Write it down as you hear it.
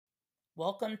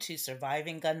Welcome to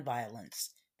Surviving Gun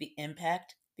Violence: The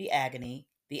Impact, the Agony,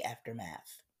 the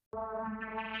Aftermath.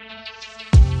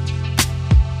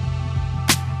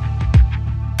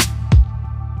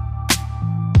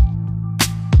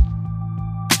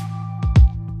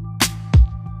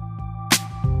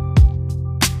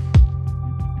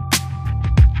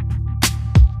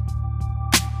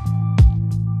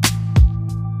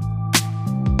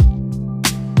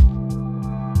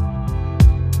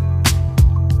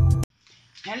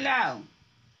 Hello,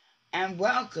 and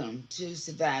welcome to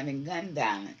Surviving Gun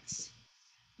Violence: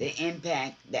 The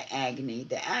Impact, the Agony,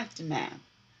 the Aftermath.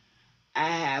 I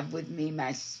have with me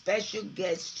my special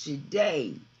guest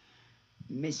today,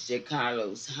 Mr.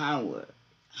 Carlos Howard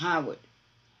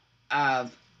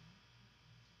of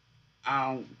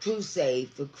Crusade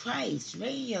for Christ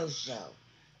radio show.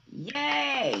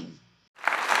 Yay!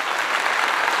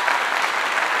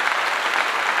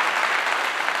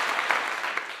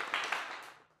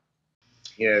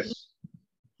 Yes.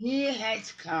 He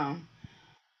has come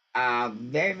a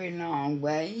very long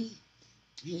way.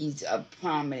 He's a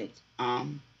prominent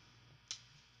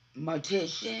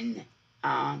mortician.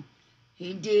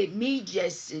 He did me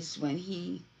justice when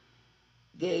he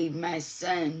gave my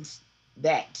sons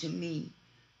back to me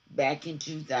back in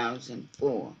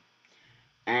 2004.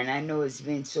 And I know it's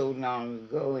been so long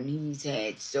ago, and he's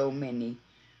had so many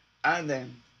other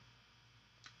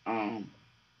um,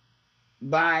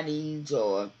 bodies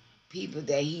or people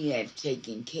that he had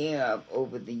taken care of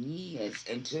over the years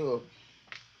until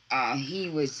he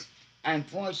was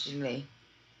unfortunately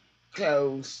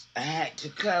closed. I had to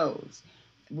close,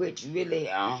 which really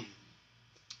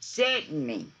saddened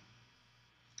me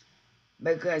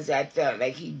because I felt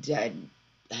like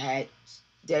had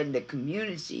done the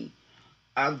community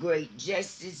a great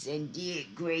justice and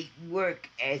did great work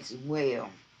as well.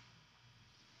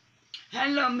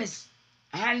 Hello, Miss.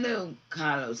 Hello,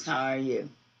 Carlos. How are you?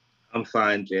 I'm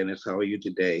fine, Janice. How are you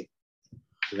today?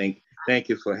 Thank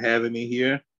you for having me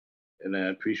here, and I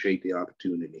appreciate the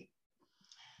opportunity.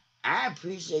 I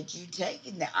appreciate you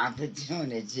taking the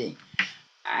opportunity.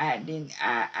 I didn't.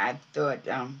 I thought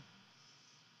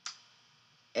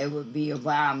it would be a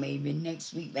while, maybe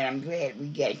next week, but I'm glad we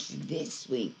got you this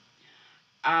week.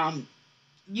 Um,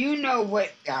 you know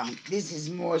what? This is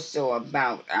more so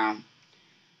about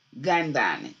gun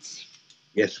violence,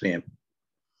 Yes, ma'am.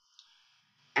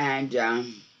 and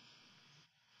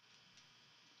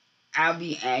I'll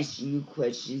be asking you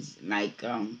questions like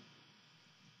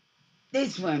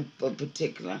this one for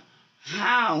particular.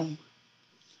 How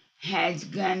has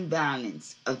gun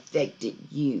violence affected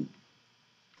you?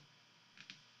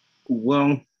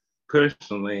 Well,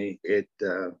 personally, it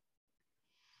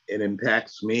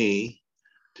impacts me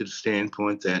to the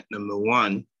standpoint that number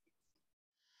one,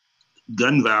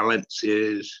 gun violence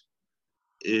is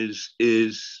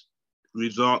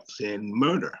results in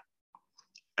murder.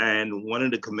 And one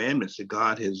of the commandments that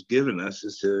God has given us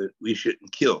is that we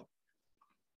shouldn't kill.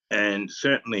 And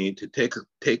certainly to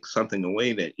take something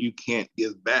away that you can't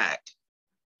give back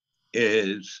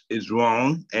is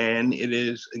wrong, and it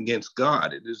is against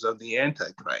God. It is of the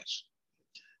Antichrist.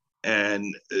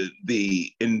 And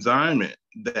the environment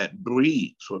that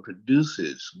breeds or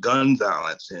produces gun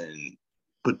violence, and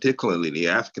particularly the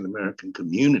African American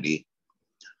community,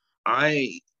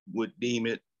 I would deem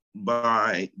it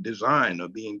by design or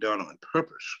being done on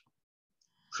purpose.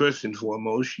 First and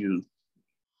foremost,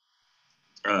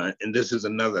 and this is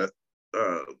another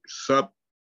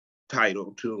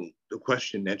subtitle to the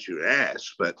question that you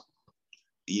asked, but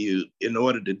in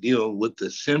order to deal with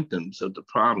the symptoms of the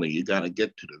problem, you got to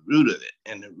get to the root of it.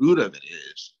 And the root of it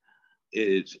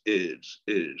is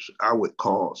I would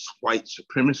call white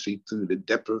supremacy through the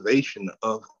deprivation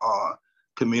of our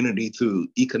community through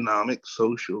economic,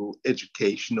 social,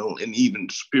 educational, and even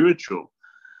spiritual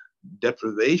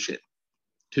deprivation,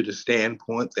 to the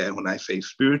standpoint that when I say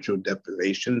spiritual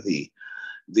deprivation,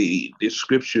 the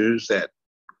scriptures that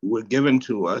were given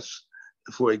to us,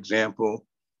 for example,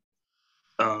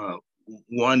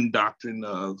 one doctrine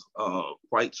of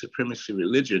white supremacy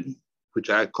religion, which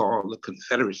I call the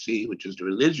Confederacy, which is the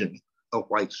religion of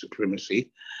white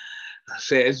supremacy,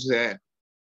 says that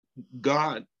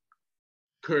God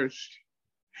cursed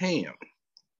Ham.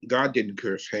 God didn't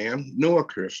curse Ham, nor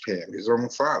cursed Ham, his own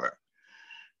father.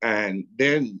 And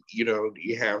then, you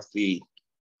have the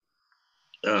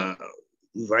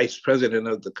vice president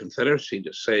of the Confederacy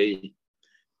to say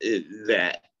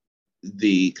that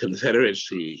the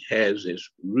Confederacy has its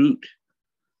root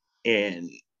in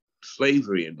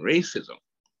slavery and racism,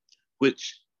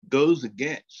 which goes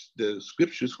against the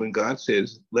scriptures when God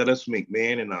says, let us make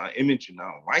man in our image and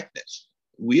our likeness.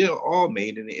 we are all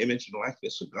made in the image and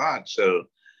likeness of God. So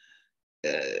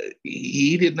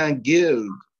he did not give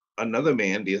another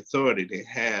man the authority to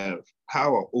have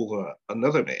power over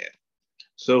another man.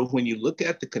 So when you look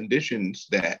at the conditions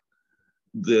that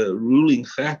the ruling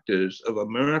factors of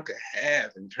America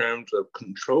have in terms of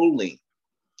controlling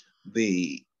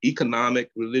the economic,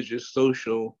 religious,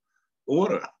 social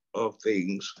order of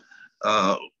things,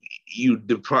 you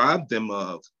deprive them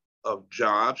of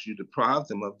jobs, you deprive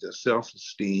them of their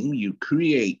self-esteem, you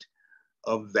create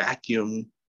a vacuum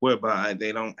whereby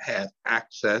they don't have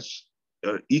access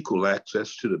or equal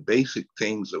access to the basic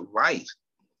things of life.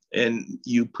 And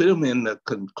you put them in a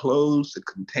closed, a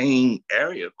contained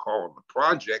area called the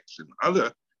projects and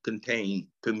other contained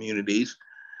communities,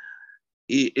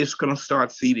 it's going to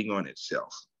start feeding on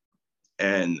itself.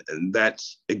 And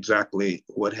that's exactly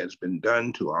what has been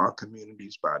done to our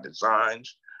communities by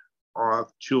designs. Our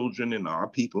children and our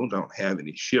people don't have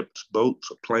any ships, boats,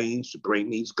 or planes to bring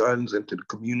these guns into the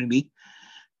community.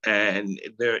 And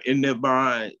they're in there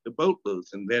by the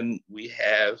boatloads. And then we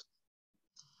have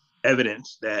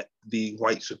evidence that the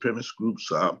white supremacist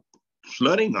groups are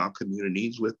flooding our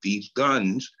communities with these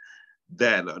guns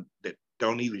that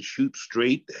don't even shoot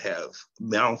straight, that have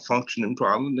malfunctioning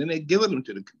problems, and they're giving them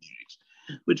to the communities,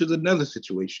 which is another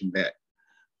situation that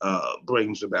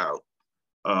brings about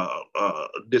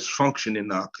dysfunction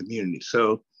in our community.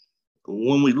 So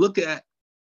when we look at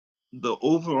the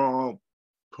overall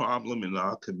problem in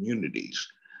our communities,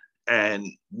 and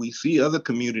we see other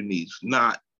communities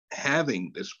not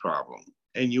having this problem,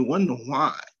 and you wonder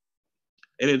why.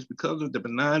 And it's because of the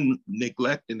benign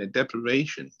neglect and the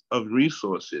deprivation of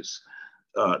resources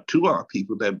to our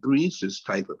people that breeds this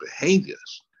type of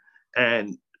behaviors.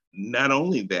 And not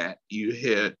only that, you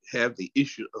have the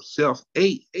issue of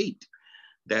self-hate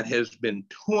that has been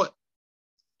taught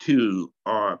to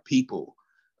our people.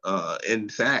 In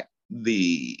fact,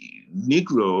 the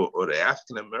Negro or the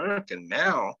African American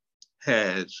now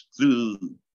has, through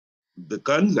the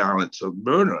gun violence of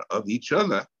murder of each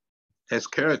other, has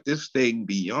carried this thing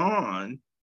beyond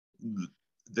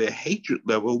the hatred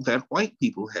level that white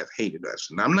people have hated us.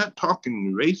 And I'm not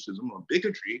talking racism or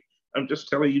bigotry. I'm just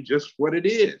telling you just what it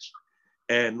is.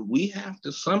 And we have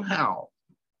to somehow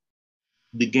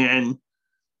begin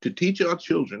to teach our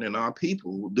children and our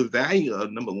people the value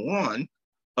of, number one,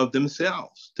 of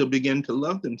themselves, to begin to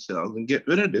love themselves and get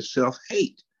rid of this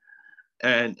self-hate.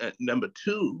 And number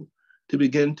two, to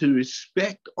begin to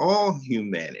respect all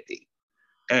humanity.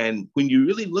 And when you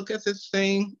really look at this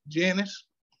thing, Janice,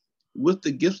 with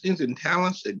the giftings and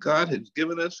talents that God has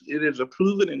given us, it is a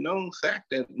proven and known fact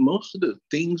that most of the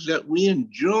things that we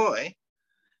enjoy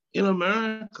in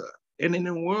America and in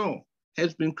the world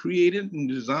has been created and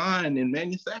designed and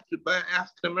manufactured by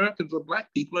African Americans or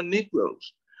Black people or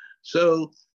Negroes.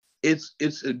 So it's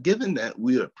a given that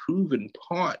we are a proven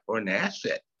part or an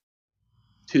asset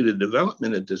to the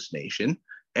development of this nation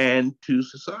and to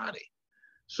society.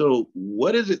 So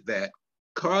what is it that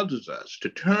causes us to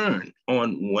turn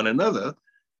on one another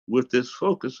with this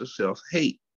focus of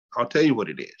self-hate? I'll tell you what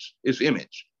it is. It's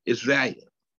image, it's value.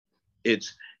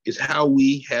 It's how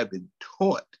we have been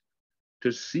taught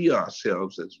to see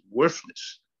ourselves as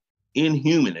worthless,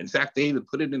 inhuman. In fact, they even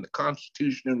put it in the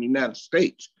Constitution of the United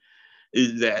States,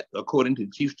 is that according to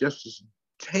Chief Justice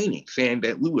Taney, saying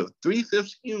that we were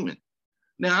 3/5 human.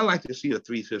 Now, I like to see a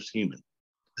 3/5 human.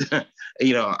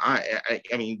 You know, I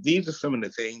mean, these are some of the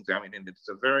things, I mean, and it's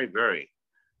a very, very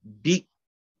deep,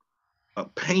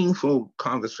 painful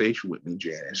conversation with me,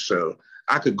 Janice. So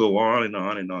I could go on and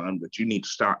on and on, but you need to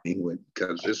stop me with,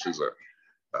 because this is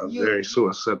a very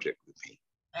sore subject with me.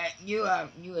 You are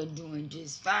doing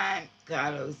just fine,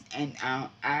 Carlos, and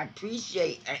I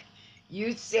appreciate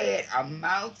you said a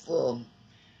mouthful,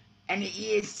 and it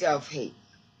is self-hate.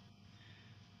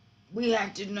 We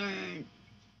have to learn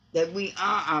that we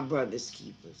are our brother's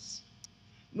keepers.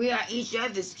 We are each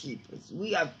other's keepers.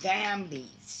 We are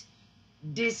families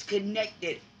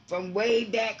disconnected from way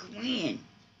back when.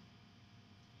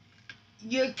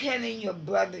 You're killing your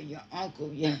brother, your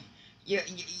uncle,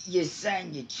 your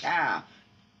son, your child.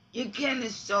 You're killing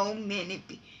so many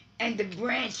people. And the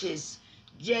branches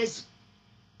just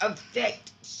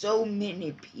affect so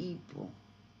many people.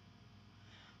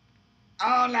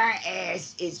 All I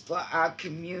ask is for our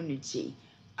community,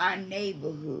 our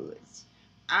neighborhoods,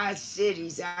 our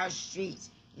cities, our streets,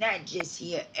 not just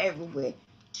here, everywhere,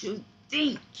 to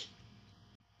think.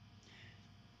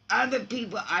 Other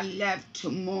people are left to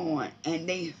mourn, and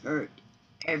they hurt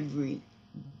every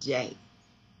day.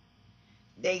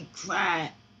 They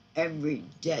cry every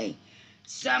day.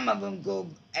 Some of them go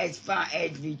as far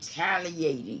as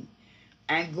retaliating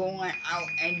and going out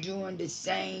and doing the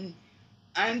same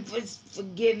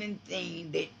unforgiving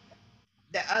thing that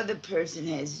the other person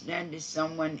has done to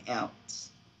someone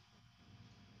else.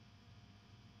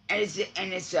 And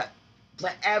it's a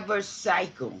forever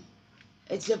cycle.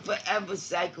 It's a forever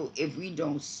cycle if we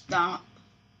don't stop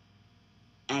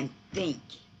and think.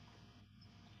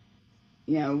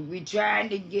 You know, we tried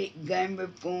to get gun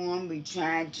reform. We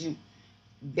tried to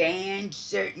ban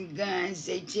certain guns.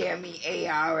 They tell me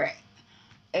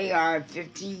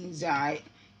AR-15s are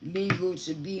legal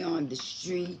to be on the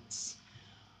streets.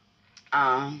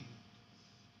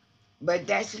 But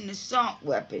that's an assault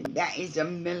weapon. That is a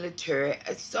military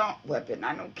assault weapon.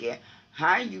 I don't care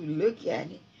how you look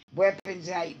at it. Weapons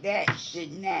like that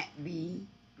should not be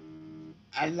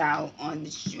allowed on the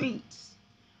streets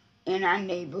in our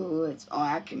neighborhoods or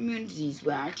our communities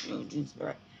where our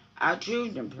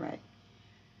children play.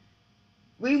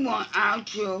 We want our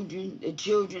children, the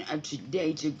children of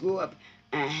today, to grow up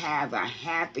and have a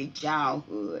happy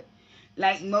childhood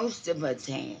like most of us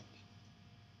had.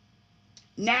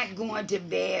 Not going to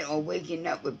bed or waking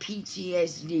up with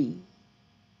PTSD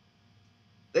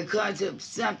because of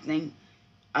something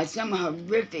or some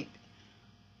horrific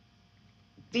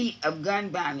feat of gun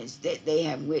violence that they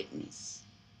have witnessed.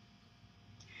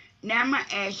 Now I'm going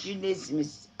to ask you this,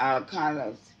 Ms.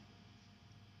 Carlos.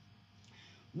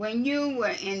 When you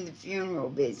were in the funeral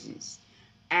business,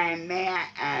 and may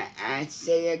I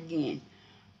say again,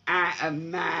 I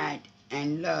admired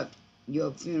and loved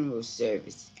your funeral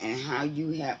service and how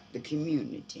you helped the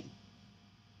community.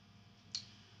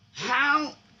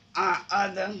 How are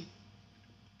other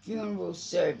funeral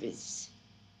services,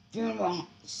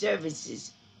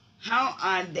 how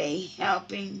are they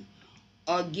helping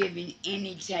or giving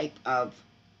any type of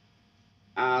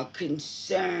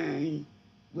concern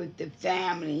with the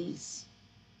families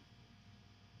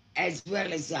as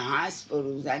well as the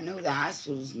hospitals? I know the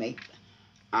hospitals make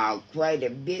quite a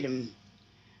bit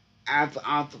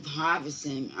off of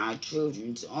harvesting our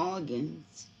children's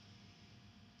organs.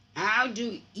 How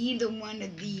do either one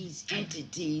of these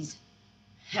entities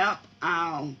help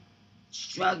our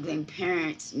struggling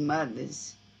parents,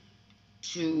 mothers,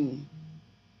 to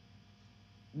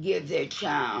give their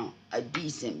child a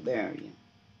decent burial?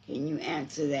 Can you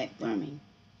answer that for me?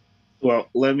 Well,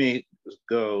 let me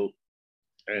go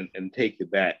and take you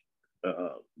back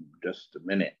just a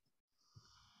minute.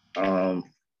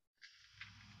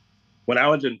 When I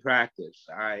was in practice,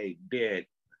 I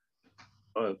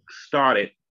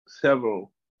started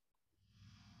several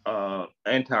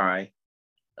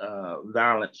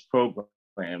anti-violence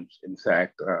programs. In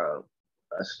fact, I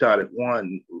started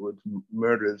one with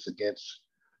Mothers Against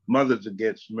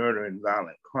Murder and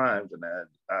Violent Crimes, and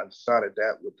I started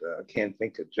that with, I can't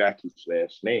think of Jackie's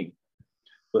last name,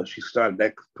 but she started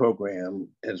that program,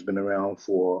 has been around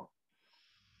for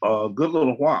a good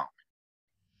little while.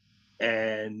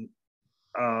 And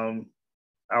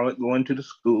I would go into the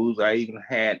schools. I even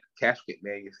had casket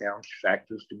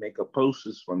manufacturers to make up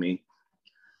posters for me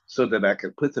so that I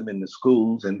could put them in the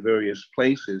schools and various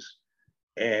places.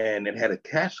 And it had a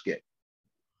casket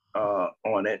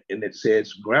on it, and it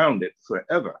says "Grounded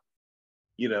Forever."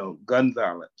 You know, gun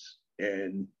violence.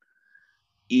 And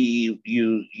you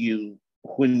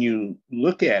when you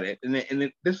look at it,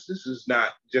 this is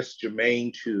not just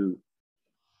germane to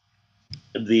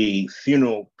the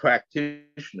funeral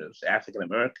practitioners, African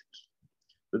Americans,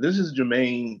 but this is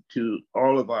germane to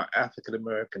all of our African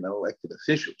American elected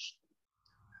officials.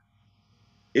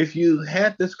 If you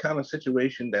had this kind of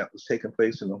situation that was taking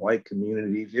place in the white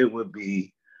communities, it would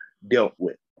be dealt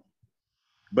with.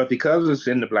 But because it's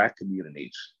in the Black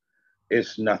communities,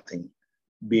 it's nothing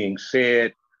being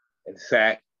said. In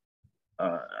fact,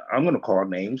 I'm going to call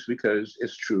names because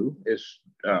it's true. It's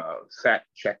fact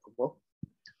checkable.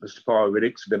 Mr. Paul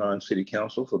Riddick's been on city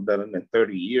council for better than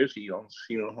 30 years. He owns a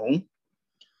funeral home.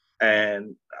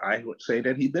 And I would say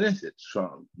that he benefits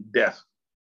from death.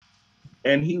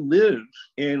 And he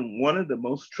lives in one of the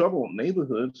most troubled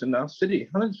neighborhoods in our city,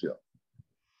 Huntersville.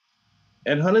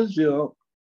 And Huntersville,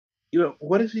 you know,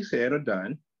 what has he said or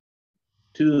done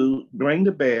to bring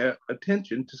to bear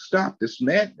attention to stop this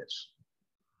madness,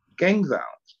 gang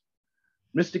violence?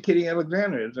 Mr. Kitty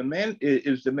Alexander is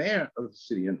the mayor of the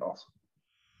city of Norfolk,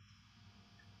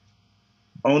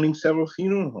 owning several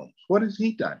funeral homes. What has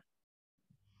he done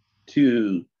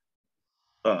to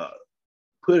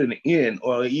put an end,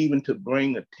 or even to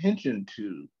bring attention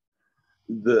to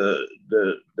the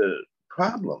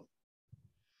problem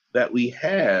that we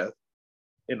have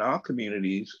in our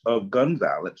communities of gun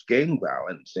violence, gang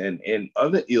violence, and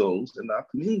other ills in our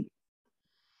community?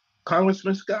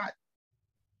 Congressman Scott,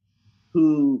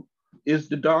 who is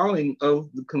the darling of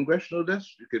the congressional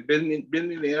district, had been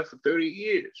in there for 30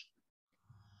 years.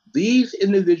 These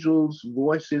individuals'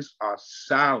 voices are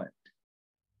silent.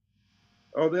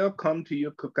 Oh, they'll come to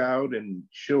your cookout and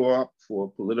show up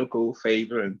for political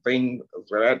favor and things of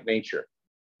that nature.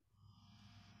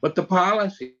 But the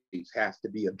policies have to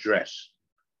be addressed.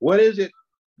 What is it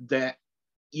that,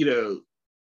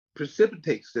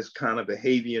 precipitates this kind of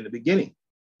behavior in the beginning?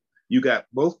 You got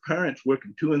both parents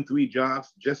working 2 and 3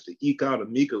 jobs just to eke out a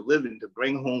meager living to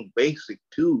bring home basic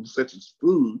tools such as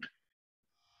food,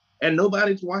 and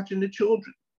nobody's watching the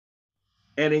children.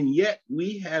 And yet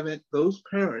we haven't, those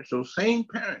parents, those same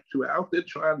parents who are out there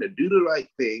trying to do the right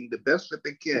thing, the best that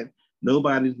they can,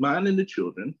 nobody's minding the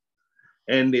children,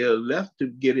 and they're left to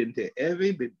get into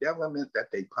every bedevilment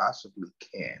that they possibly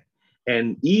can.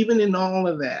 And even in all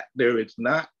of that, there is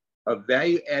not a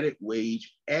value-added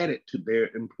wage added to their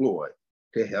employ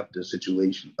to help the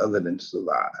situation other than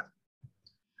survive.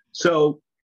 So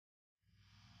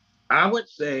I would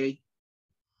say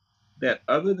that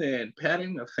other than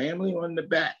patting a family on the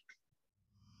back,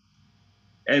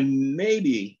 and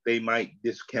maybe they might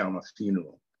discount a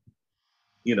funeral,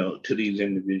 to these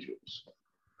individuals.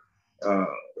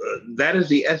 That is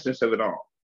the essence of it all.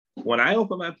 When I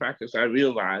opened my practice, I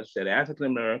realized that African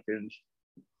Americans,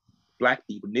 Black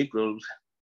people, Negroes,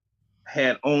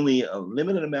 had only a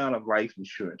limited amount of life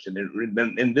insurance.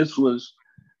 And this was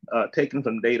taken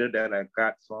from data that I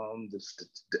got from the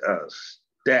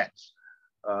stats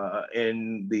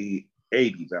in the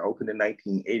 80s. I opened in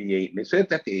 1988. And they said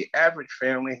that the average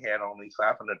family had only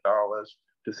 $500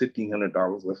 to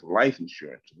 $1,500 worth of life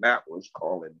insurance. And that was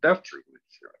called industrial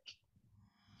insurance.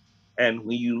 And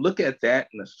when you look at that,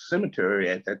 in a cemetery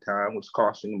at that time was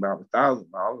costing about $1,000,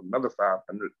 another $500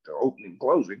 to open and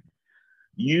closing.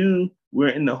 You were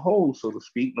in the hole, so to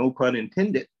speak, no pun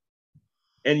intended,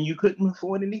 and you couldn't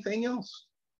afford anything else.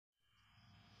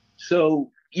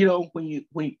 So, when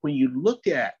you look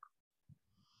at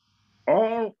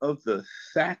all of the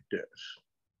factors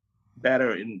that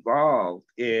are involved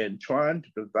in trying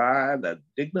to provide a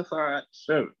dignified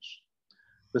service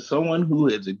for someone who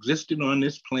has existed on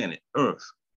this planet Earth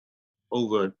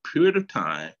over a period of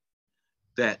time,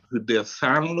 that their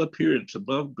final appearance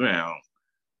above ground,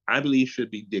 I believe, should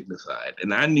be dignified.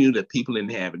 And I knew that people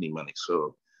didn't have any money.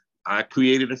 So I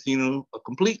created a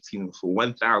complete funeral for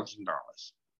 $1,000.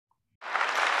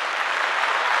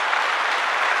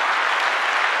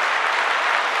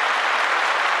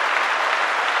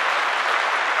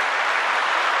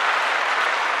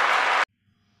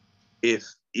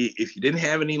 If you didn't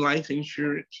have any life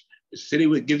insurance, the city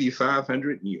would give you $500,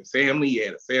 and your family, you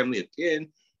had a family of 10,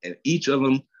 and each of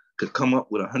them could come up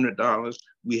with $100.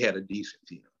 We had a decent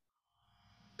funeral.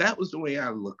 That was the way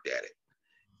I looked at it.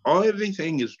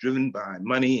 Everything is driven by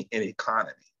money and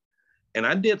economy. And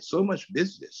I did so much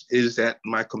business is that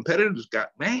my competitors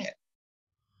got mad,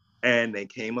 and they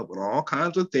came up with all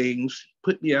kinds of things,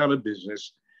 put me out of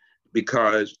business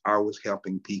because I was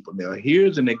helping people. Now,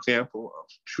 here's an example of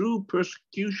true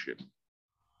persecution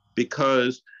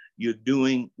because you're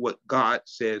doing what God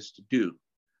says to do.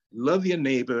 Love your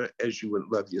neighbor as you would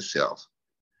love yourself.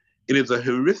 It is a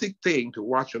horrific thing to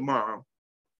watch a mom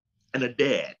and a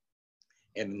dad.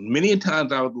 And many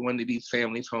times I would go into these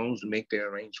families' homes to make their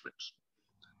arrangements.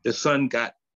 The son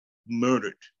got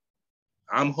murdered.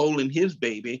 I'm holding his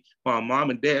baby while mom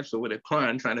and dad are with a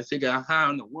crying, trying to figure out how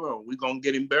in the world we're going to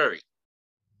get him buried.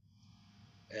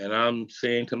 And I'm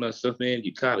saying to myself, man,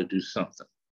 you got to do something.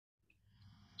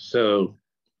 So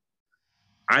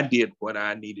I did what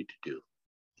I needed to do.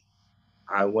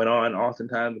 I went on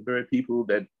oftentimes to bury people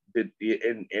that did,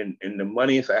 and the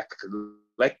money, if I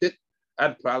collected,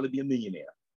 I'd probably be a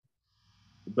millionaire.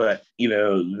 But,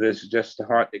 this is just the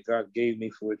heart that God gave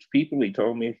me for his people. He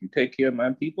told me, if you take care of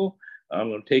my people, I'm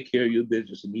going to take care of your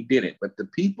business. And he did it. But the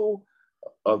people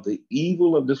of the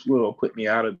evil of this world put me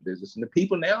out of business. And the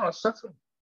people now are suffering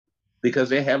because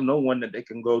they have no one that they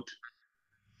can go to.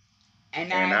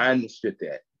 And I understood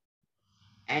that.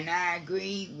 And I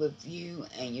agree with you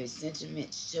and your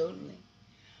sentiments totally.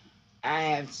 I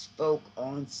have spoke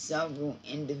on several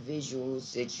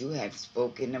individuals that you have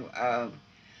spoken of.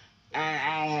 And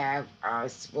I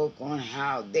have spoke on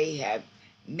how they have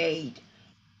made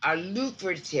a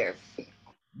lucrative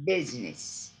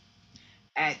business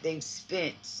at the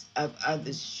expense of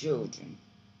others' children.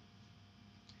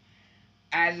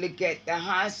 I look at the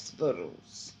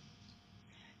hospitals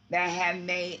that have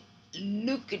made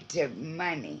lucrative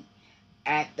money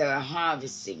at the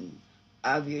harvesting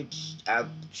of of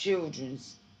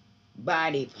children's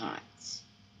body parts,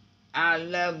 our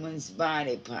loved ones'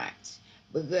 body parts,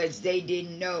 because they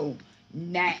didn't know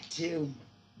not to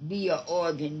be an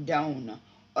organ donor,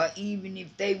 or even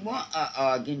if they want an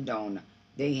organ donor,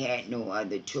 they had no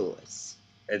other choice.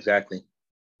 Exactly.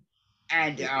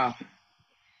 And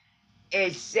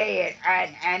it's sad.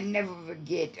 I never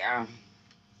forget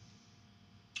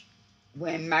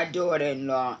when my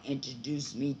daughter-in-law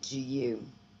introduced me to you,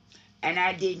 and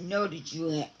I didn't know that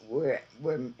you were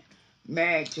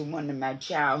married to one of my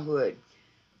childhood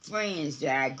friends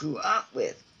that I grew up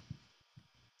with.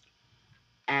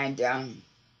 And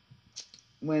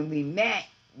when we met,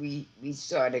 we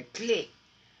sort of clicked.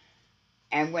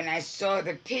 And when I saw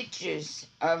the pictures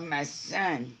of my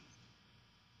son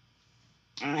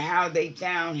and how they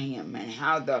found him and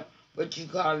how what you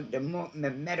call it, the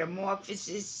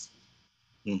metamorphosis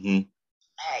Mm-hmm.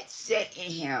 had set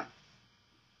in him,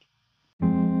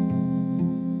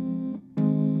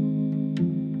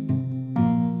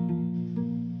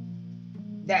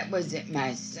 that wasn't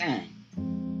my son.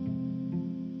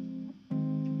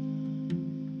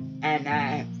 And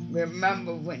I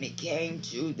remember when it came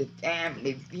to the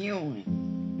family viewing,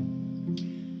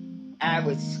 I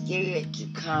was scared to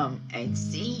come and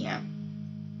see him.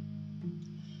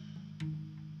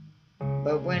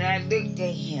 But when I looked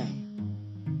at him,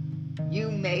 you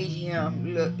made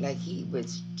him look like he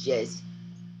was just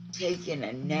taking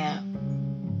a nap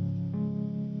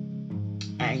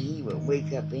and he would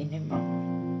wake up in the morning.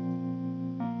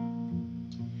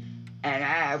 And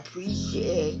I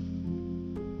appreciate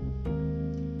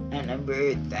and I'm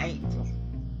very thankful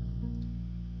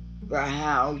for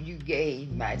how you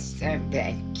gave my son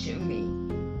back to me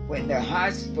when the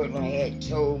hospital had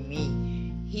told me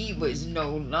he was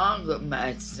no longer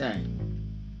my son.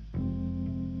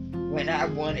 When I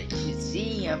wanted to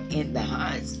see him in the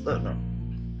hospital,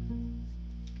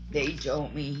 they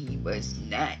told me he was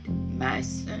not my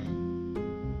son.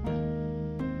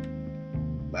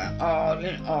 But all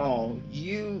in all,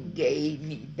 you gave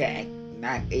me back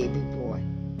my baby boy.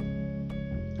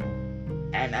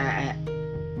 And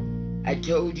I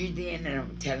told you then, and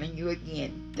I'm telling you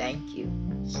again, thank you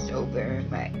so very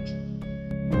much.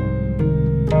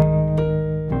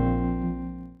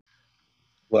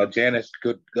 Well, Janice,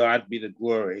 good God be the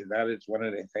glory. That is one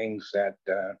of the things that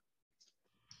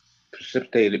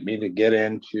precipitated me to get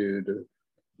into the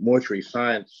mortuary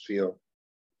science field.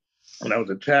 When I was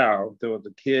a child, there was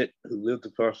a kid who lived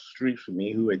across the street from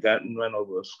me who had gotten run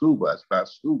over by a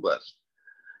school bus.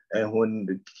 And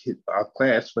when our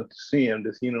class went to see him,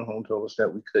 the funeral home told us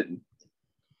that we couldn't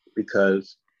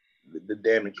because the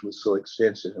damage was so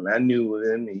extensive. And I knew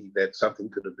within me that something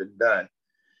could have been done.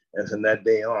 And from that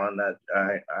day on,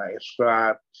 I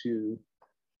ascribed to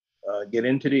get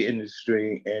into the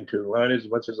industry and to learn as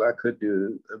much as I could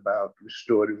do about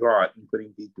restorative art and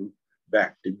putting people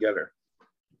back together.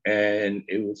 And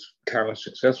it was kind of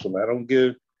successful. I don't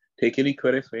take any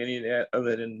credit for any of that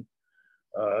other than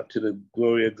to the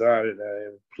glory of God. And I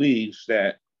am pleased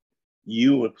that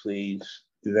you were pleased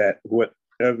that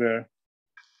whatever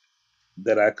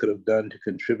that I could have done to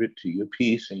contribute to your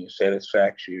peace and your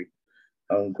satisfaction,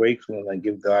 I'm grateful and I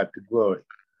give God the glory.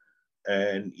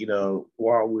 And, you know,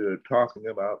 while we were talking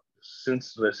about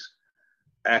senseless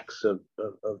acts of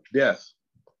death,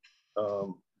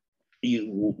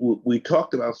 we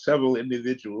talked about several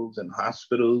individuals in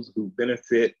hospitals who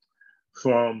benefit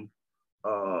from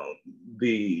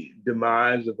the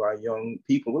demise of our young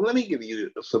people. Well, let me give you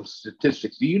some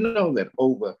statistics. Do you know that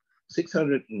over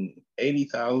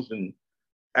 680,000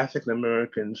 African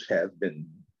Americans have been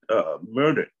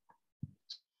murdered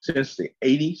since the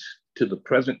 80s to the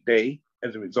present day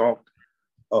as a result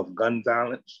of gun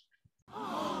violence?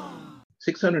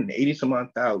 680 some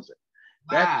odd thousand.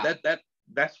 Wow.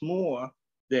 That's more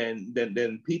than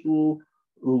people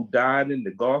who died in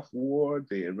the Gulf War,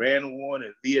 the Iran War, and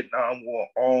the Vietnam War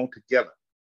all together.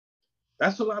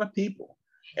 That's a lot of people.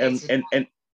 And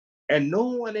no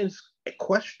one is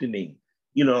questioning,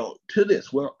 you know, to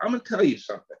this. Well, I'm gonna tell you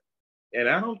something. And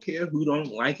I don't care who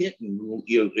don't like it and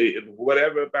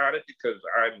whatever about it, because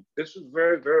this is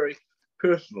very, very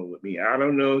personal with me. I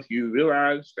don't know if you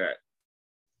realize that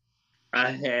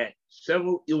I had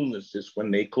several illnesses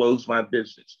when they closed my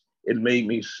business. It made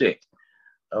me sick.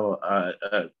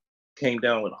 I came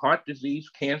down with heart disease,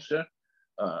 cancer,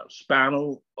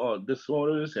 spinal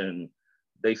disorders, and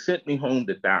they sent me home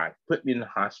to die, put me in the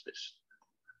hospice.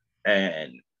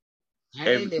 And,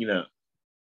 you know,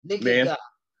 man,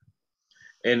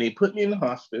 and they put me in the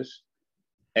hospice,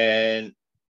 and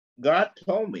God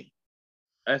told me,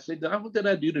 I said, God, what did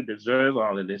I do to deserve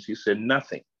all of this? He said,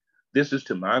 nothing. This is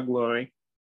to my glory.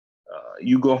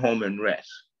 You go home and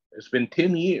rest. It's been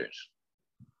 10 years.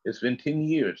 It's been 10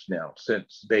 years now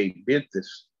since they did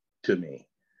this to me,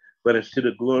 but it's to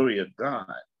the glory of God.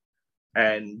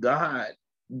 And God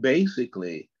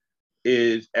basically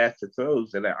is at the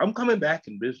throes that I'm coming back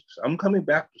in business. I'm coming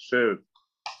back to serve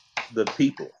the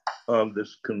people of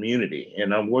this community,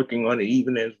 and I'm working on it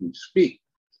even as we speak.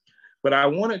 But I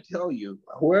want to tell you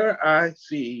where I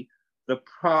see the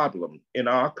problem in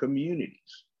our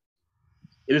communities.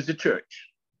 It is the church.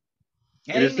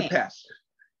 It is the Amen. pastors.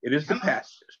 It is the Come on.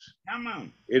 pastors. Come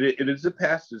on. It is the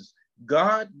pastors.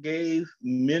 God gave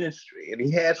ministry, and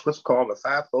he has what's called a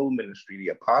fivefold ministry: the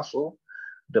apostle,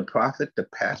 the prophet, the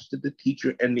pastor, the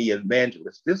teacher, and the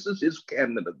evangelist. This is his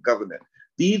cabinet of government.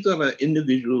 These are the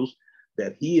individuals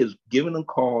that he has given a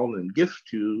call and gifts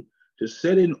to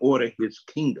set in order his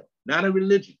kingdom, not a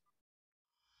religion,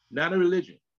 not a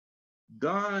religion.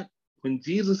 God, when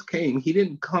Jesus came, he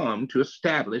didn't come to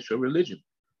establish a religion.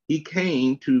 He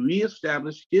came to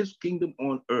reestablish his kingdom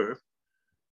on earth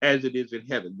as it is in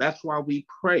heaven. That's why we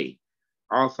pray,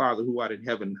 our Father who art in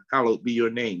heaven, hallowed be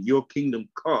your name. Your kingdom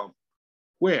come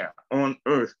where? On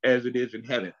earth as it is in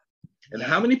heaven. And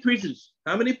how many preachers,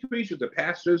 or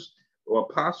pastors or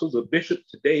apostles or bishops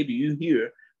today do you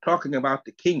hear talking about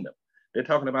the kingdom? They're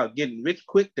talking about getting rich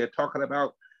quick. They're talking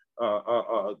about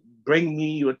bring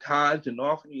me your tithes and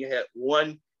offering. You had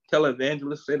one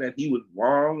televangelist say that he was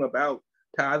wrong about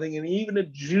tithing, and even the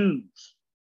Jews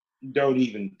don't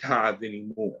even tithe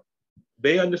anymore.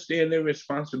 They understand their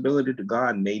responsibility to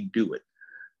God and they do it.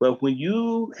 But when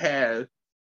you have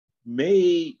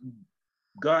made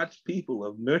God's people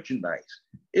of merchandise,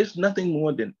 it's nothing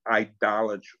more than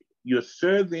idolatry. You're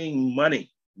serving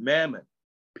money, mammon,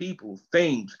 people,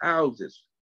 things, houses,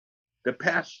 the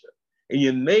pastor, and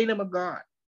you made him a God.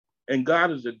 And God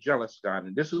is a jealous God.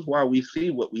 And this is why we see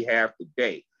what we have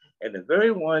today. And the very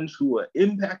ones who are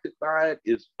impacted by it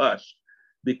is us,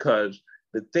 because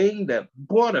the thing that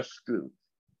brought us through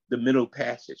the Middle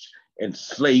Passage and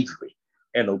slavery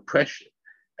and oppression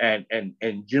and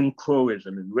Jim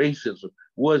Crowism and racism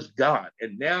was God.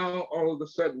 And now all of a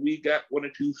sudden we got one or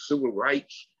two civil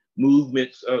rights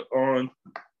movements on,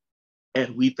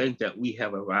 and we think that we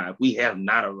have arrived. We have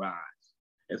not arrived.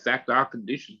 In fact, our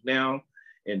conditions now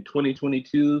in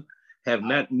 2022 have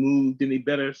not moved any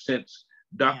better since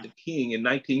Dr. King in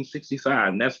 1965.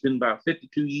 And that's been about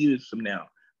 52 years from now.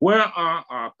 Where are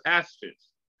our pastors?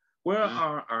 Where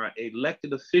are our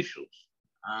elected officials?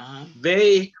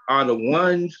 They are the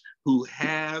ones who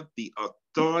have the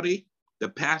authority, the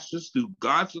pastors through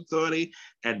God's authority,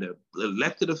 and the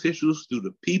elected officials through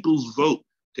the people's vote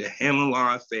to handle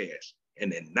our affairs.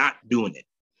 And they're not doing it.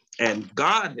 And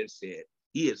God has said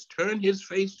he has turned his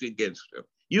face against them.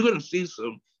 You're going to see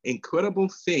some incredible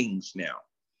things now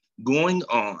going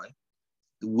on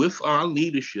with our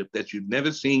leadership that you've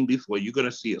never seen before. You're going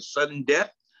to see a sudden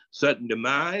death, sudden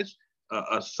demise,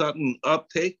 a sudden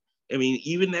uptake. I mean,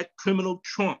 even that criminal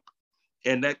Trump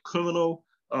and that criminal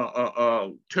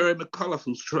Terry McAuliffe,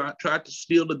 who's tried to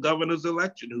steal the governor's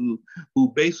election,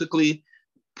 who basically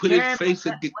put his face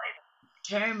against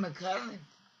Terry McAuliffe.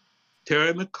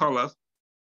 Terry McAuliffe.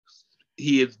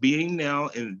 He is being now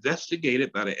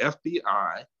investigated by the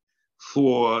FBI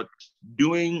for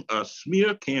doing a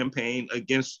smear campaign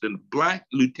against the Black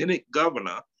Lieutenant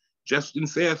Governor, Justin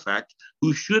Fairfax,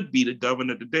 who should be the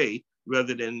governor today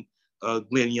rather than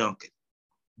Glenn Youngkin.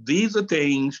 These are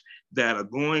things that are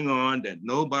going on that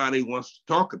nobody wants to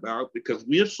talk about because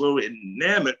we're so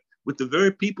enamored with the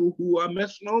very people who are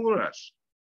messing over us.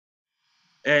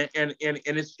 And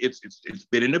it's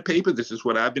been in the paper. This is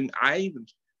what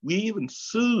we even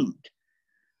sued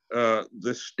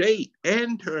the state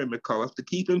and Terry McAuliffe to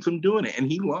keep him from doing it,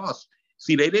 and he lost.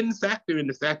 See, they didn't factor in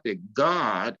the fact that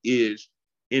God is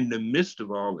in the midst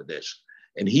of all of this,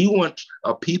 and he wants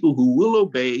a people who will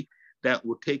obey, that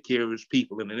will take care of his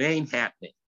people, and it ain't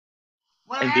happening.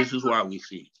 And this is why we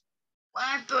see it. Well,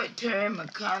 I thought Terry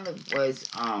McAuliffe was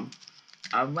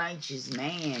a righteous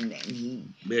man, and he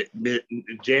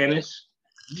Janice,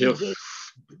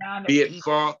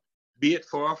 be it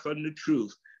far from the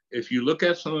truth. If you look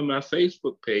at some of my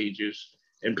Facebook pages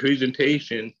and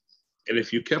presentation, and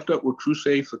if you kept up with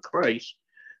Crusade for Christ,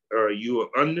 you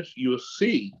will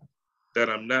see that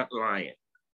I'm not lying.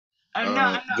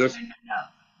 No.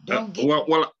 Don't get.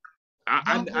 Well,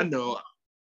 I know.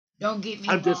 Don't get me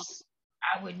wrong.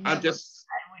 I would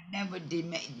never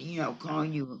call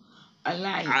you a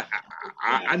liar.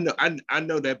 I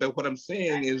know that, but what I'm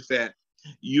saying is that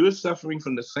you're suffering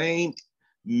from the same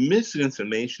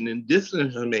misinformation and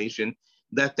disinformation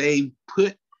that they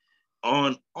put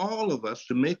on all of us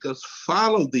to make us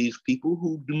follow these people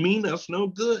who mean us no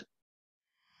good.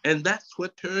 And that's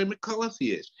what Terry McAuliffe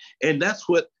is. And that's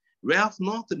what Ralph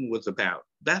Northam was about.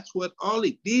 That's what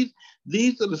these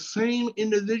are the same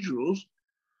individuals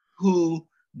who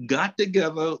got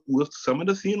together with some of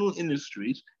the funeral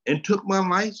industries and took my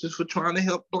license for trying to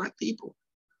help Black people.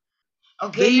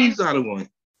 Okay, These are the ones.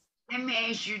 let me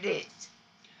ask you this.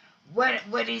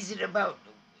 What is it about?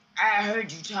 I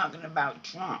heard you talking about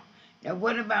Trump. Now,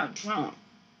 what about Trump?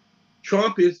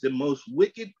 Trump is the most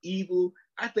wicked, evil.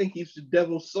 I think he's the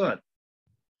devil's son,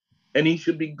 and he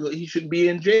should be good. He should be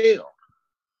in jail.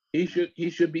 He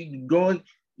should be going.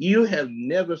 You have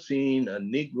never seen a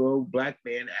Negro, Black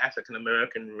man, African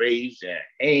American raise their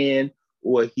hand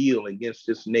or heel against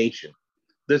this nation,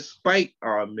 despite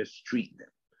our mistreatment.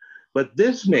 But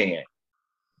this man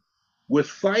was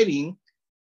fighting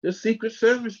the Secret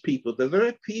Service people, the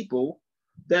very people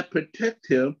that protect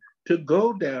him, to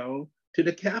go down to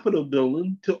the Capitol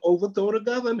building to overthrow the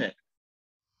government.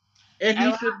 And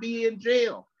he should be in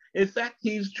jail. In fact,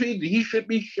 he should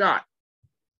be shot.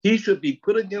 He should be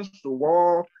put against the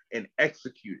wall and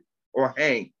executed or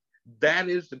hanged. That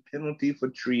is the penalty for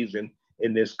treason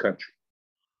in this country.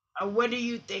 What do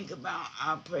you think about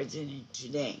our president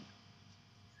today?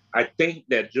 I think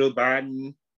that Joe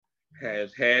Biden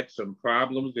has had some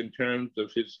problems in terms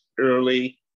of his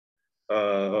early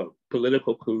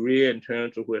political career, in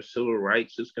terms of where civil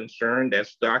rights is concerned.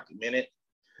 That's documented.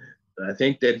 I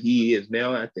think that he is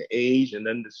now at the age and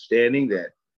understanding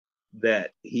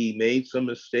that he made some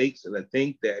mistakes, and I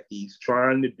think that he's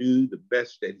trying to do the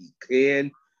best that he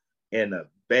can in a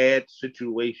bad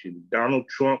situation. Donald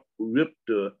Trump ripped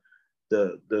the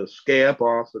scab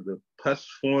off of the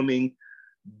pus-forming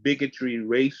bigotry,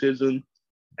 racism,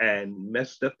 and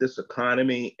messed up this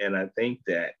economy. And I think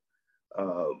that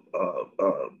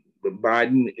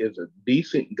Biden is a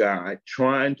decent guy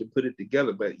trying to put it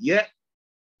together, but yet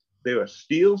there are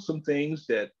still some things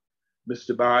that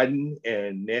Mr. Biden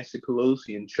and Nancy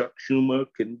Pelosi and Chuck Schumer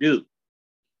can do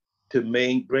to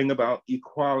bring about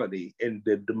equality and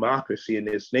the democracy in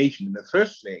this nation. And the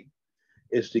first thing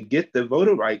is to get the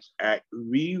Voter Rights Act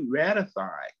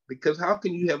re-ratified, because how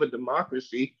can you have a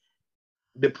democracy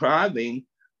depriving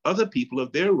other people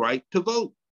of their right to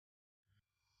vote?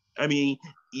 I mean,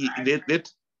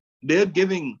 they're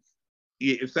giving,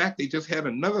 in fact, they just had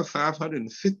another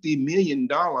 $550 million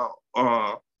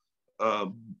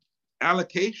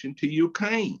allocation to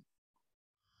Ukraine.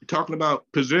 You're talking about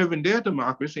preserving their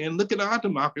democracy, and look at our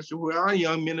democracy, where our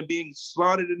young men are being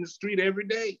slaughtered in the street every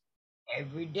day.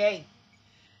 Every day.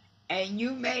 And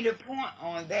you made a point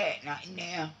on that.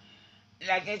 Now,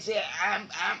 like I said,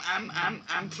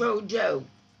 I'm pro Joe.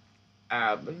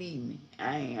 Believe me,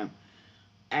 I am.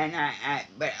 And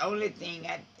but only thing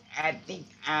I think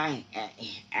I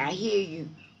hear you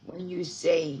when you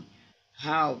say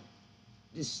how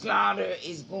the slaughter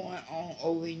is going on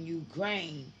over in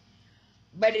Ukraine,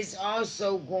 but it's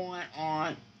also going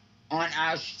on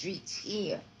our streets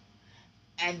here.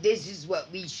 And this is what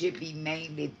we should be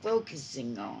mainly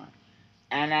focusing on.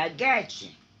 And I got you.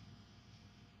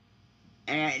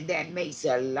 And that makes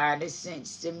a lot of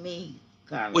sense to me,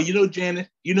 Carlos. Well,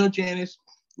 Janice,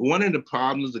 one of the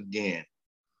problems, again,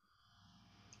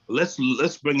 let's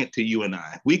bring it to you and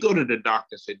I. We go to the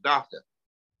doctor and say, "Doctor,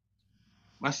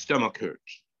 my stomach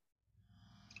hurts."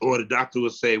 Or the doctor will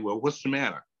say, "Well, what's the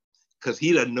matter?" Because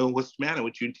he doesn't know what's the matter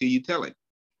with you until you tell him.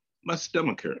 "My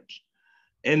stomach hurts."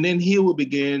 And then he will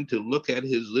begin to look at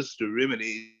his list of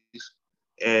remedies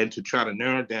and to try to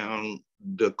narrow down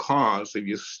the cause of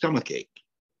your stomach ache.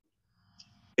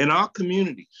 In our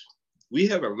communities, we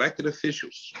have elected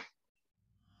officials,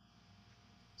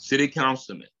 city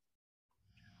councilmen,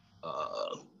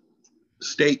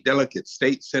 state delegates,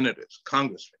 state senators,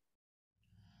 congressmen,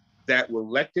 that were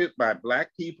elected by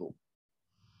Black people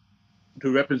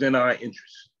to represent our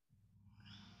interests.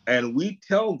 And we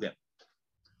tell them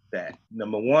that,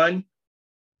 number one,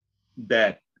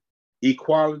 that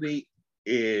equality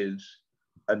is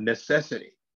a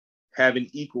necessity, having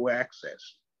equal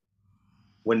access.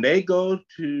 When they go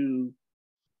to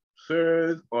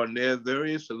serve on their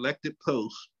various elected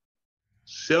posts,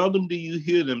 seldom do you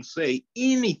hear them say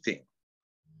anything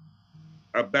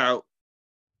about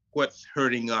what's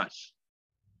hurting us,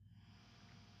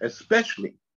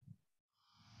 especially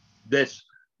this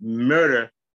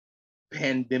murder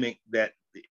pandemic that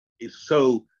is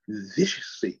so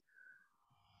viciously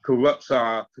corrupts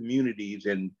our communities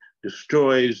and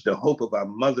destroys the hope of our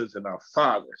mothers and our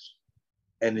fathers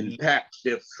and impacts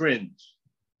their friends.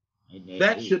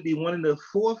 That should be one of the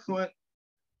forefront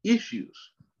issues,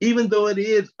 even though it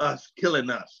is us killing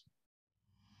us.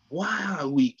 Why are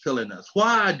we killing us?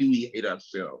 Why do we hate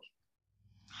ourselves?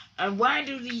 And why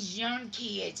do these young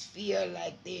kids feel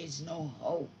like there's no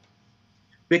hope?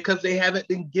 Because they haven't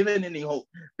been given any hope.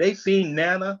 They seen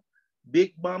Nana,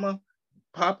 Big Mama,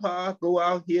 Papa go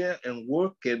out here and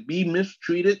work and be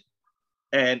mistreated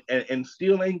and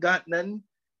still ain't got nothing.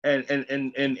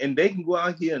 And they can go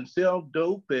out here and sell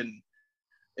dope and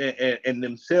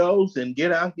themselves and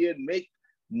get out here and make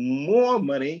more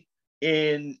money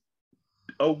in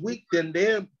a week than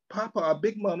their papa or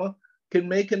big mama can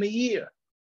make in a year.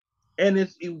 And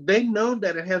they know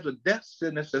that it has a death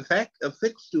sentence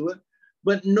affixed to it,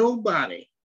 but nobody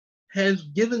has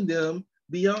given them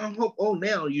beyond hope. Oh,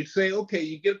 now you say, okay,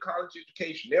 you get a college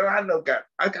education. There,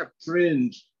 I got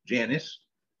friends, Janice,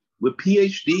 with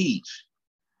PhDs,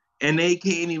 and they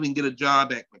can't even get a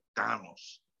job at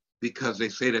McDonald's because they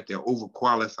say that they're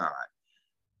overqualified.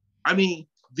 I mean,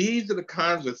 these are the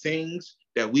kinds of things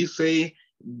that we say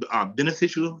are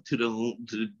beneficial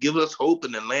to give us hope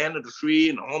in the land of the free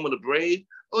and the home of the brave.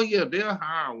 Oh yeah, they'll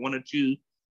hire one or two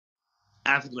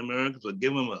African Americans or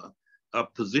give them a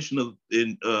position of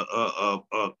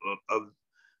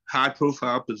high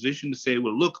profile position to say,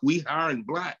 well, look, we hiring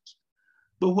blacks.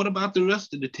 But what about the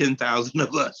rest of the 10,000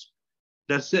 of us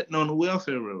that's sitting on the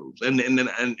welfare rolls? And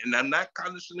I'm not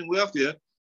condescending welfare,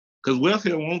 because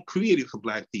welfare won't create it for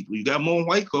black people. You got more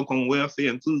white folk on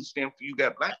welfare and food stamps than you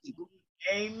got black people.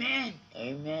 Amen.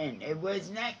 Amen. It was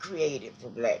not created for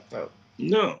black folk.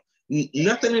 No,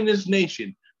 nothing in this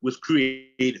nation was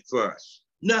created for us.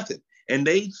 Nothing. And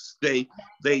they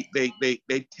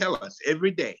tell us every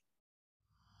day.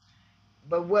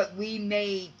 But what we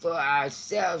made for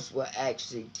ourselves were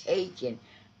actually taken.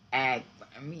 I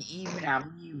mean, even our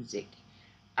music.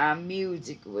 Our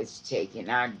music was taken.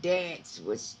 Our dance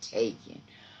was taken.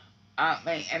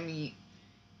 I mean,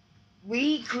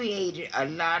 we created a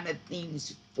lot of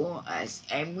things for us,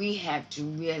 and we have to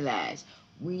realize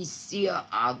we still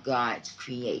are God's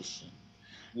creation.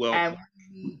 Well, and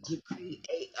we need to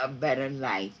create a better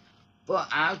life for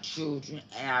our children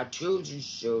and our children's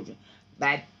children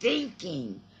by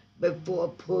thinking before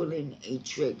pulling a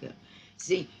trigger.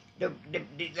 See,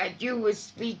 like you were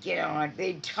speaking on,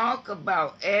 they talk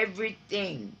about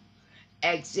everything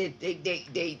except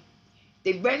they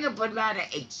bring up a lot of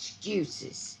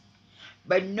excuses,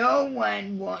 but no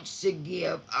one wants to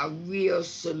give a real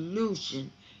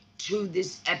solution to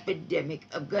this epidemic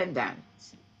of gun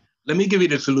violence. let me give you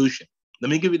the solution.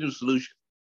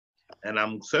 And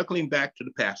I'm circling back to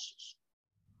the pastors.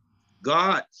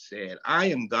 God said, I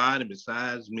am God, and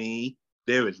besides me,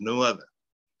 there is no other.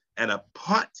 And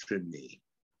apart from me,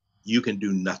 you can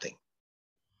do nothing.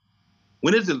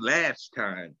 When is the last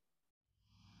time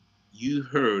you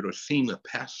heard or seen a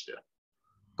pastor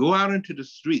go out into the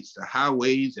streets, the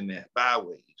highways and the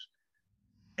byways,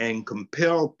 and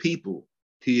compel people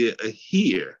to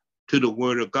adhere to the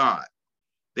word of God?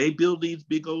 They build these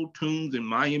big old tombs and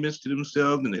monuments to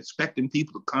themselves and expecting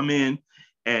people to come in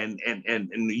and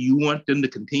you want them to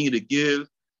continue to give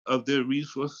of their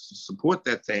resources to support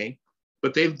that thing,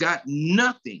 but they've got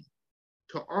nothing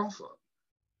to offer.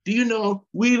 Do you know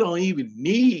we don't even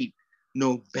need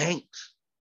no banks?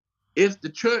 If the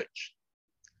church,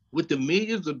 with the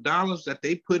millions of dollars that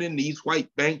they put in these white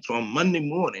banks on Monday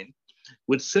morning,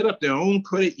 would set up their own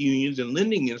credit unions and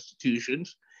lending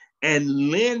institutions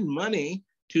and lend money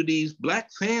to these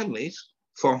black families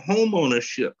for home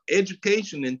ownership,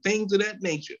 education, and things of that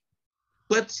nature.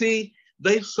 But see,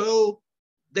 they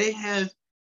have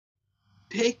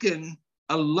taken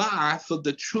a lie for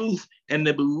the truth, and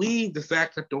they believe the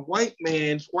fact that the white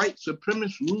man's white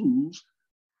supremacist rules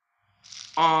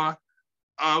are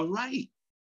right.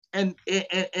 And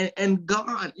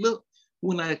God, look,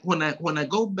 when I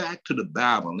go back to the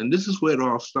Bible, and this is where it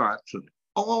all starts,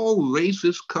 all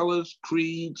races, colors,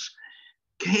 creeds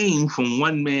came from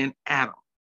one man, Adam.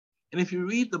 And if you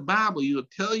read the Bible, it'll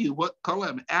tell you what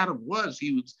color Adam was.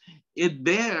 He was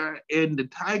there in the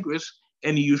Tigris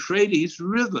and the Euphrates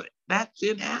River. That's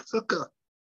in Africa.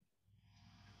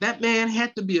 That man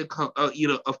had to be of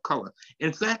color.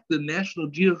 In fact, the National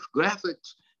Geographic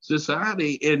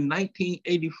Society in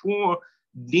 1984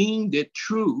 deemed it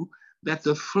true that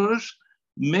the first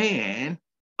man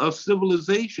of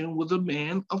civilization was a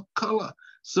man of color.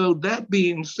 So that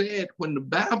being said, when the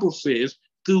Bible says,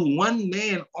 through one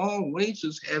man, all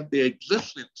races have their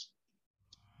existence,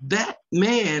 that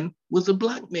man was a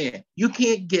black man. You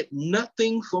can't get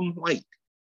nothing from white,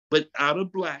 but out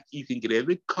of black, you can get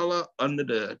every color under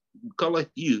the color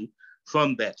hue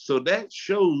from that. So that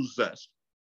shows us,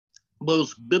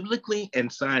 both biblically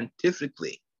and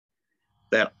scientifically,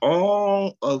 that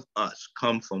all of us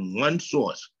come from one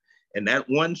source. And that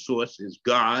one source is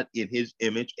God in his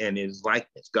image and his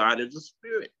likeness. God is a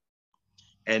spirit.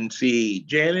 And see,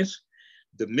 Janice,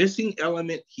 the missing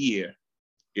element here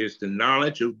It's the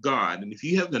knowledge of God. And if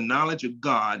you have the knowledge of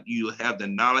God, you'll have the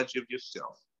knowledge of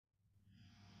yourself.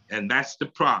 And that's the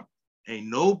problem. Ain't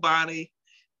nobody,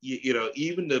 you know,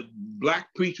 even the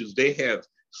Black preachers, they have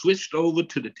switched over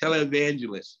to the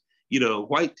televangelists, you know,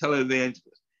 white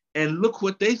televangelists. And look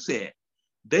what they said.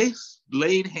 They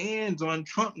laid hands on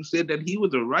Trump and said that he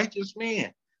was a righteous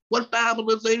man. What Bible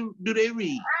do they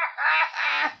read?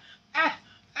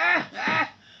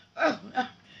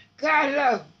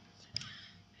 Carlos,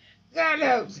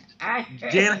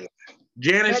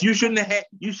 Janice, you shouldn't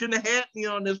have had me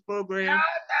on this program.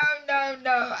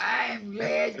 No. I am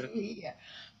glad you're here.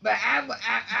 But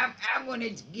I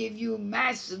wanted to give you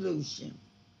my solution.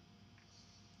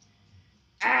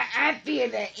 I feel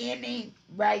that any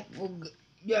rightful,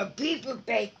 your people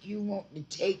think you want to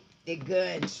take the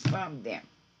guns from them.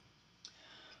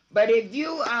 But if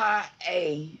you are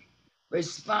a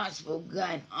responsible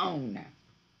gun owner,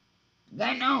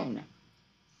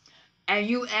 and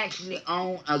you actually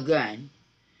own a gun,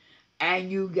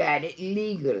 and you got it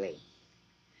legally,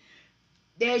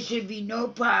 there should be no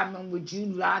problem with you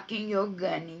locking your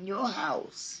gun in your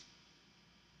house.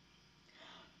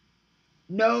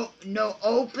 No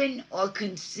open or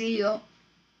concealed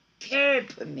carry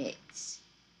permits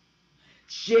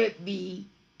should be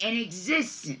in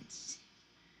existence.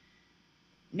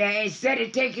 Now, instead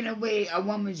of taking away a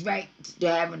woman's right to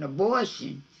have an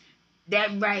abortion,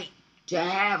 that right to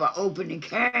have an open and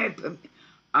carry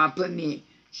permit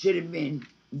should have been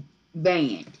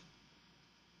banned.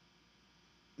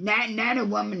 Not a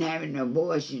woman having an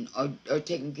abortion or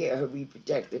taking care of her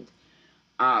reproductive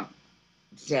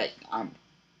sector.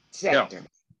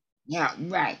 Yeah,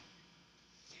 right.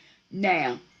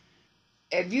 Now,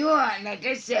 if you are, like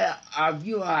I said, if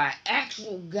you are an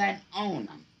actual gun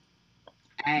owner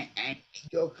and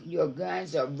your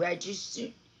guns are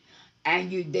registered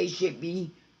and they should be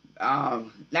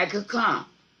like a car,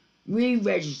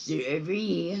 re-registered every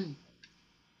year.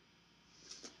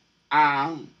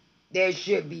 There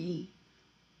should be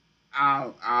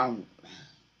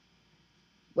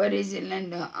what is it,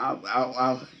 Linda?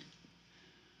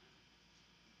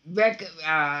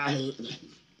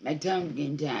 My tongue's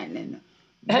getting tired, Linda.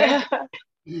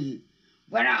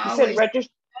 What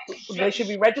I You always said they should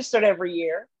be registered every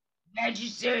year.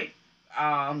 Registered.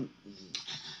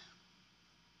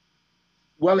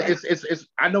 Well, it's.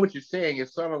 I know what you're saying.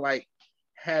 It's sort of like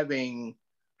having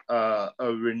a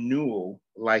renewal,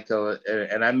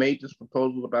 and I made this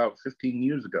proposal about 15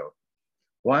 years ago.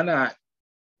 Why not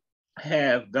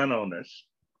have gun owners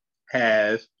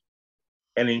have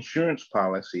an insurance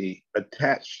policy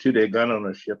attached to their gun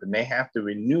ownership, and they have to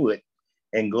renew it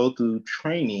and go through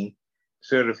training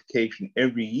certification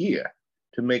every year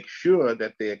to make sure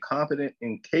that they're competent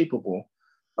and capable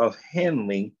of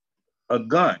handling a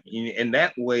gun. And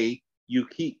that way you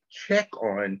keep check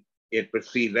on it. But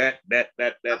see, that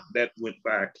went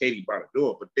by Katie by the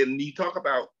door. But then you talk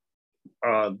about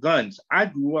guns. I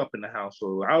grew up in the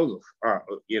household.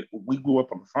 We grew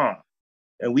up on the farm,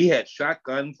 and we had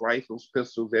shotguns, rifles,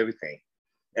 pistols, everything.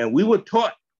 And we were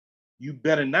taught, you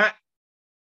better not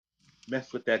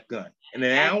mess with that gun. And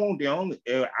then I wasn't the only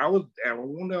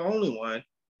one.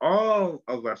 All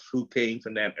of us who came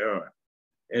from that era,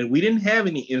 and we didn't have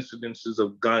any incidences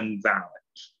of gun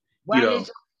violence. What is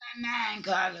on my mind,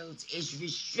 Carlos, is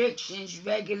restrictions,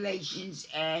 regulations,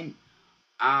 and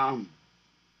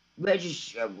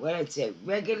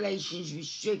regulations,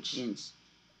 restrictions,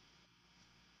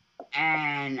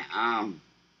 and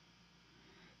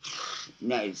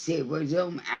no, see, it was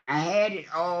I had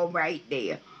it all right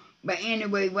there. But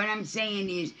anyway, what I'm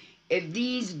saying is, if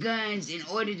these guns, in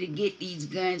order to get these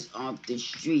guns off the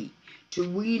street, to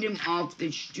weed them off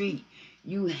the street,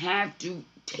 you have to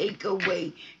take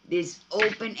away this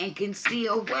open and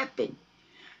concealed weapon.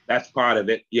 That's part of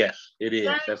it. Yes, it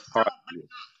is. That's part of it.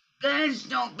 Guns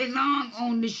don't belong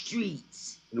on the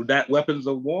streets. That weapons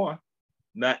of war.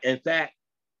 Not in fact,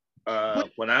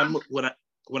 when I moved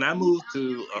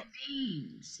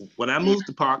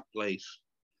to Park Place,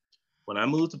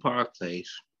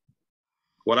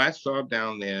 what I saw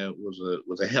down there was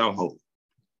a hellhole.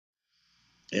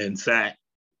 In fact,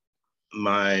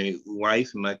 my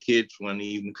wife and my kids one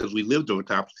evening, because we lived over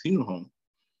top of the funeral home,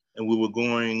 and we were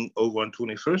going over on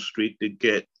 21st Street to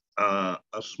get a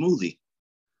smoothie.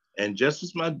 And just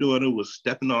as my daughter was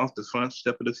stepping off the front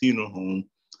step of the funeral home,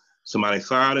 somebody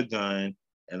fired a gun,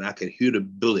 and I could hear the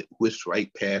bullet whisk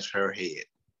right past her head.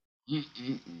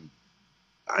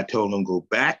 I told them, go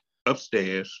back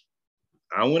upstairs.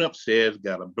 I went upstairs,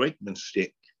 got a brakeman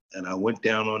stick, and I went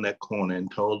down on that corner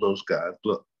and told those guys,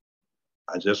 look,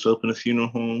 I just opened a funeral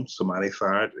home. Somebody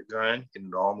fired the gun and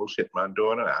it almost hit my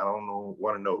daughter. I don't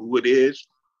want to know who it is,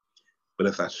 but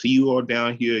if I see you all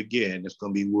down here again, it's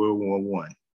going to be World War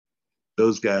One.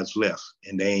 Those guys left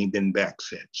and they ain't been back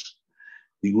since.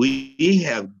 We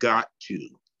have got to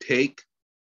take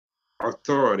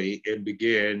authority and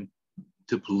begin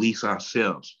to police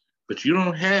ourselves. But you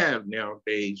don't have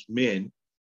nowadays men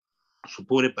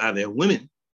supported by their women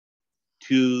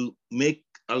to make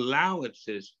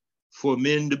allowances for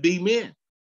men to be men.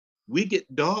 We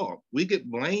get dogged. We get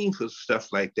blamed for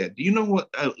stuff like that. Do you know what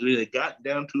it got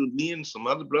down to? Me and some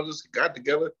other brothers got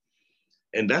together,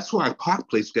 and that's why Park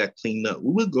Place got cleaned up.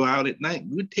 We would go out at night.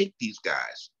 We would take these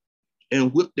guys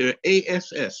and whip their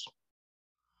ASS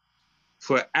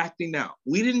for acting out.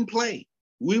 We didn't play.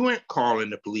 We weren't calling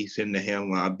the police in to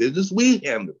handle our business. We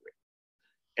handled it.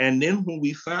 And then when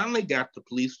we finally got the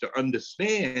police to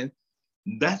understand,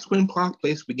 that's when Park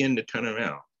Place began to turn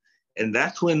around. And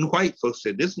that's when white folks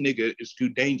said, this nigga is too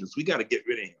dangerous. We got to get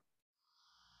rid of him.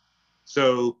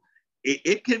 So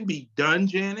it can be done,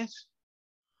 Janice.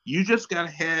 You just got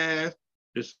to have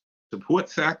the support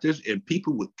factors and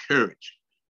people with courage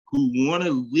who want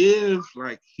to live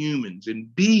like humans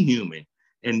and be human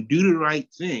and do the right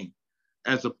thing,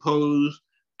 as opposed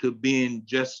to being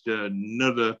just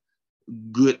another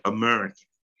good American.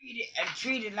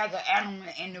 Treated like an animal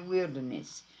in the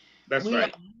wilderness. That's we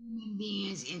right. are human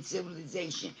beings in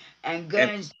civilization, and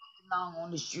guns don't belong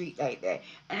on the street like that.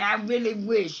 And I really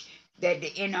wish that the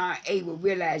NRA would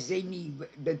realize they need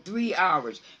the 3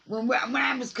 hours. When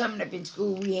I was coming up in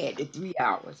school, we had the 3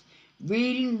 hours.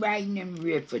 Reading, writing, and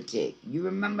arithmetic. You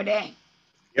remember that?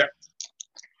 Yep.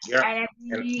 Yep. And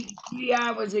we need 3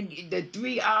 hours again, the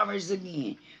 3 hours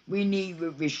again. We need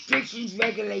restrictions,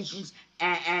 regulations,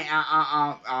 and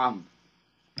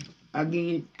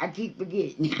again, I keep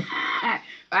forgetting.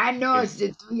 I know Yeah. it's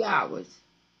the 3 hours.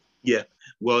 Yeah.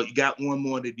 Well, you got one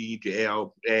more that you need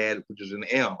to add, which is an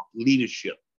L,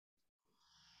 leadership.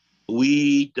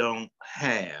 We don't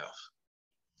have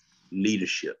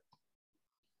leadership.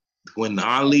 When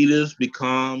our leaders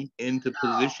become into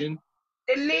position,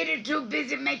 the leader too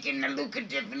busy making a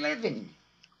lucrative living.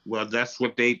 Well, that's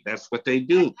what they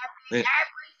do.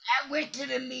 I went to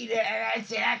the leader and I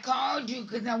said, I called you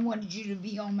because I wanted you to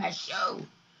be on my show.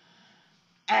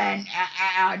 And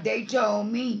they told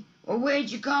me, well, where'd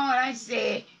you call? I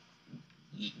said,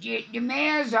 the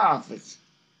mayor's office.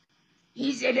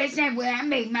 He said, that's not where I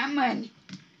make my money.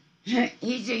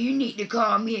 He said, you need to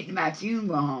call me at my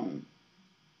funeral home.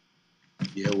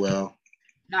 Yeah, well.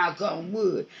 Knock on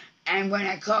wood. And when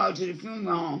I called to the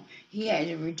funeral home, he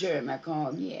hadn't returned my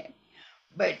call yet.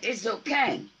 But it's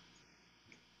okay.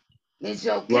 It's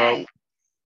okay.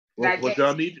 Well, what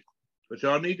y'all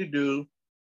need to do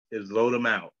is vote them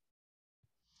out.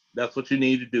 That's what you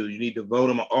need to do. You need to vote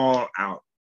them all out.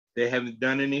 They haven't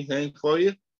done anything for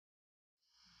you.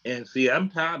 And see, I'm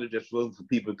tired of just voting for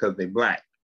people because they're black.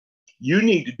 You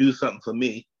need to do something for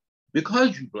me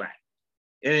because you're black.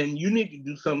 And you need to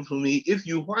do something for me if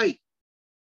you're white,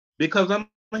 because I'm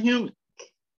a human.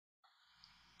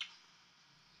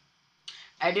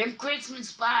 And them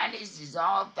Christmas parties is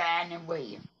all fine and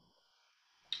well.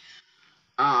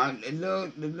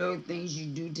 The little things you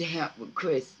do to help with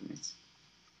Christmas.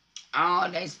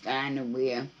 All that's fine and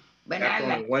well. But that's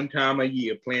only one time a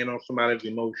year, playing on somebody's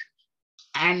emotions.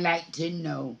 I like to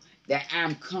know that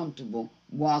I'm comfortable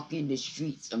walking the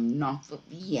streets of Norfolk,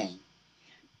 VA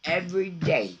every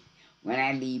day when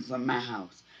I leave from my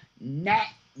house. Not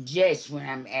just when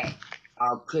I'm at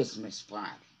our Christmas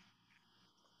party.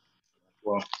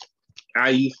 Well, I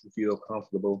used to feel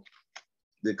comfortable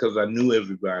because I knew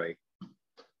everybody.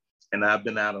 And I've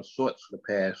been out of sorts for the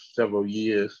past several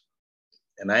years.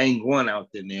 And I ain't going out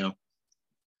there now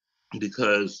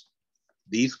because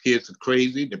these kids are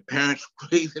crazy, the parents are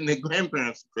crazy, and their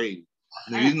grandparents are crazy.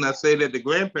 And the reason I say that the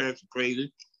grandparents are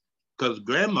crazy, because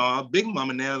grandma, Big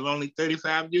Mama now is only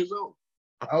 35 years old.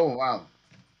 Oh, wow.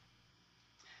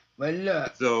 But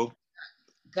look, so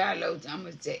Carlos, I'm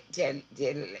going to tell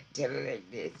it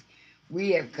like this.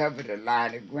 We have covered a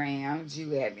lot of grounds.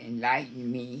 You have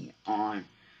enlightened me on,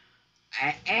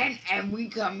 and we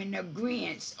come in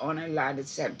agreement on a lot of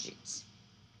subjects.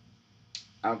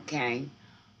 Okay?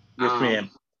 Yes, ma'am.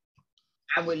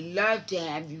 I would love to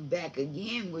have you back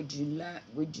again. Would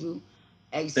you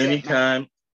accept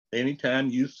anytime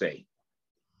you say.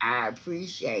 I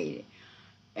appreciate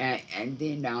it. And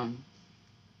then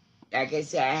like I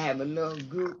said, I have a little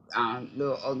group,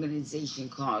 little organization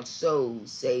called Soul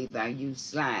Save Our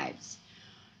Youth's Lives.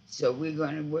 So we're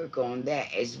going to work on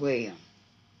that as well.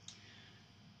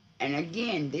 And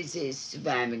again, this is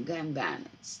Surviving Gun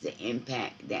Violence, the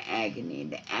impact, the agony,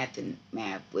 the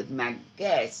aftermath, with my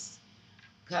guest,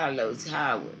 Carlos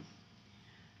Howard,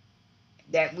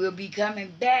 that will be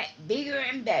coming back bigger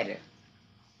and better.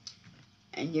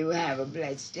 And you have a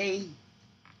blessed day.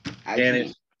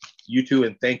 Janice, you too,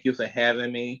 and thank you for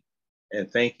having me.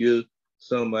 And thank you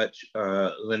so much,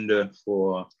 Linda,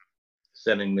 for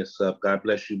setting this up. God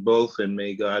bless you both, and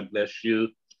may God bless you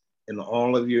in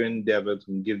all of your endeavors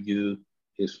and give you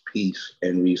his peace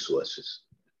and resources.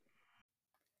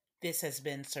 This has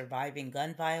been Surviving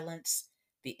Gun Violence,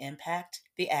 the Impact,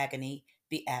 the Agony,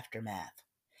 the Aftermath.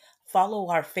 Follow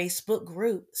our Facebook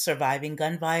group, Surviving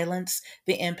Gun Violence,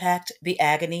 the Impact, the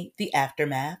Agony, the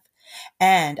Aftermath,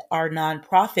 and our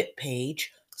nonprofit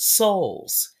page,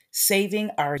 Souls, Saving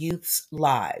Our Youth's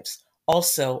Lives,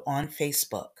 also on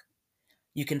Facebook.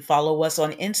 You can follow us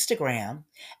on Instagram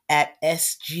at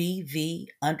SGV_the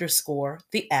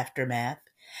Aftermath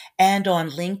and on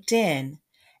LinkedIn,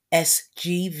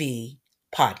 SGV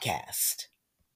Podcast.